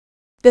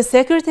The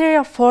Secretary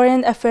of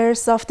Foreign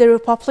Affairs of the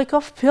Republic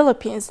of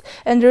Philippines,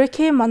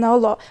 Enrique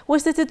Manalo,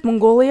 visited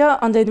Mongolia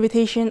on the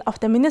invitation of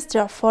the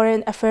Minister of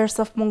Foreign Affairs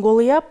of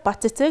Mongolia,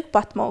 Batitik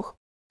Batmokh.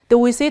 The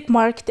visit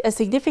marked a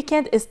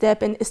significant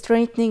step in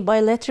strengthening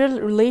bilateral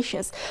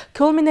relations,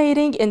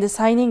 culminating in the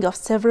signing of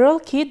several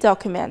key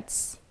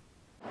documents.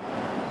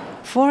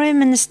 Foreign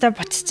Minister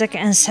Batitik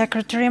and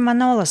Secretary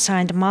Manolo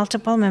signed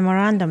multiple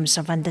memorandums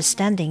of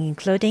understanding,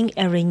 including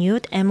a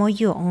renewed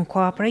MOU on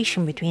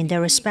cooperation between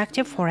their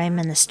respective foreign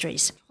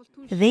ministries.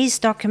 This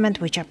document,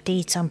 which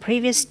updates on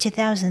previous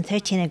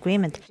 2013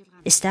 agreement,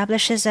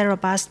 establishes a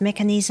robust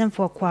mechanism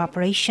for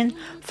cooperation,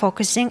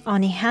 focusing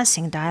on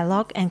enhancing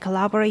dialogue and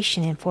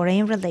collaboration in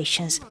foreign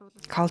relations,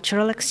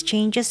 cultural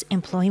exchanges,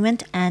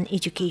 employment, and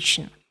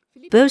education.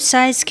 Both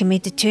sides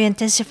committed to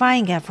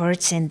intensifying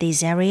efforts in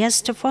these areas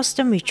to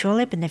foster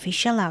mutually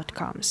beneficial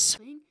outcomes.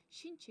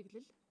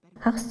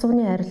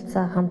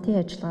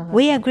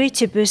 We agreed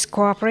to boost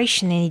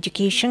cooperation in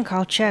education,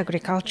 culture,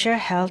 agriculture,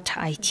 health,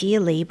 IT,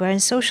 labor,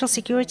 and social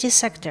security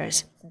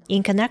sectors.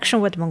 In connection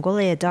with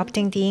Mongolia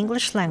adopting the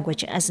English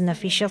language as an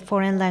official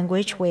foreign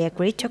language, we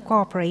agreed to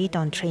cooperate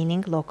on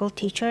training local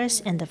teachers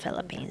in the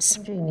Philippines.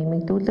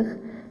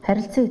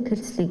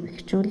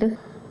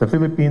 The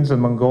Philippines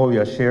and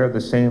Mongolia share the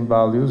same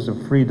values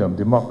of freedom,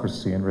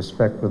 democracy, and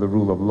respect for the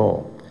rule of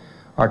law.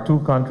 Our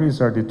two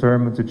countries are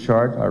determined to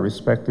chart our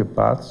respective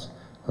paths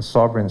as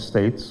sovereign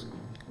states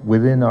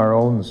within our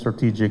own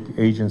strategic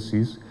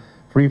agencies,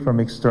 free from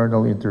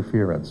external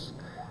interference.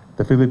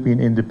 The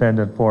Philippine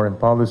independent foreign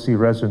policy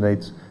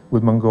resonates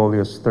with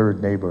Mongolia's third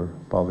neighbor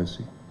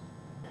policy.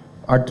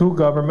 Our two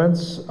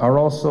governments are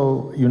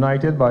also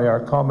united by our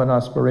common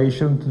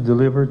aspiration to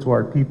deliver to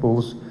our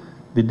peoples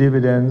the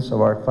dividends of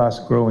our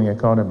fast-growing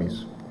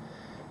economies.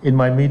 In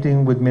my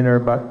meeting with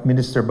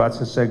Minister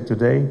Batsaseg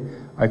today,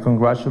 I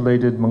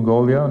congratulated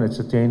Mongolia on its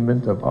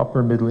attainment of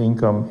upper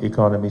middle-income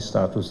economy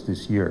status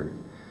this year.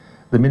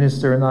 The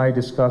minister and I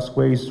discussed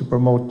ways to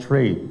promote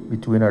trade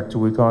between our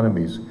two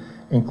economies,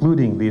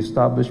 including the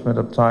establishment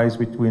of ties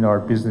between our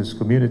business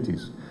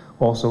communities,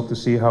 also to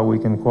see how we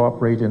can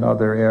cooperate in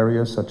other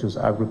areas such as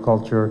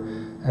agriculture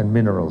and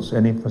minerals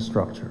and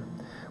infrastructure.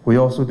 We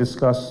also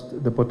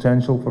discussed the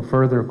potential for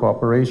further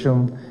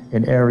cooperation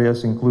in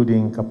areas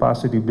including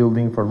capacity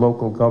building for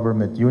local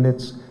government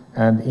units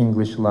and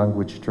English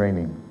language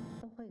training.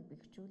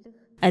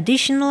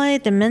 Additionally,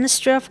 the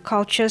Ministry of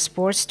Culture,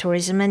 Sports,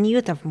 Tourism and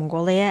Youth of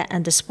Mongolia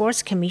and the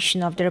Sports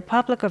Commission of the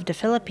Republic of the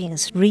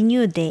Philippines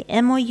renewed the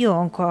MOU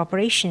on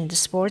cooperation in the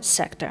sports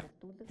sector.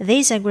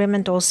 This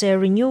agreement, also a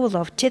renewal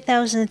of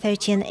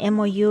 2013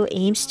 MOU,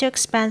 aims to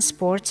expand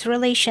sports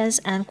relations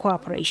and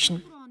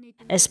cooperation.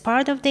 As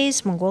part of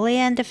this,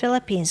 Mongolia and the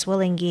Philippines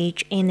will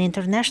engage in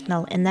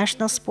international and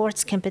national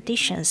sports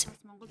competitions,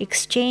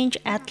 exchange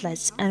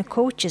athletes and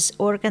coaches,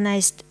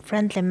 organize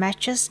friendly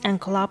matches,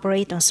 and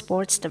collaborate on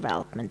sports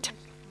development.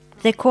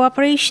 The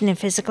cooperation in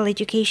physical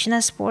education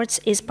and sports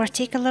is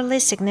particularly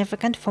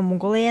significant for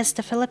Mongolia, as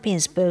the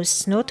Philippines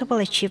boasts notable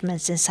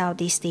achievements in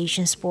Southeast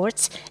Asian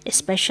sports,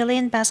 especially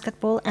in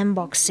basketball and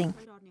boxing.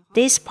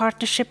 This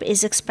partnership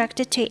is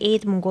expected to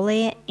aid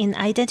Mongolia in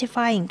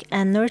identifying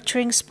and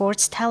nurturing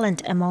sports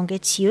talent among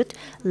its youth,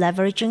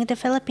 leveraging the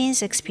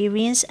Philippines'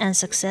 experience and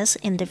success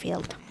in the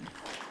field.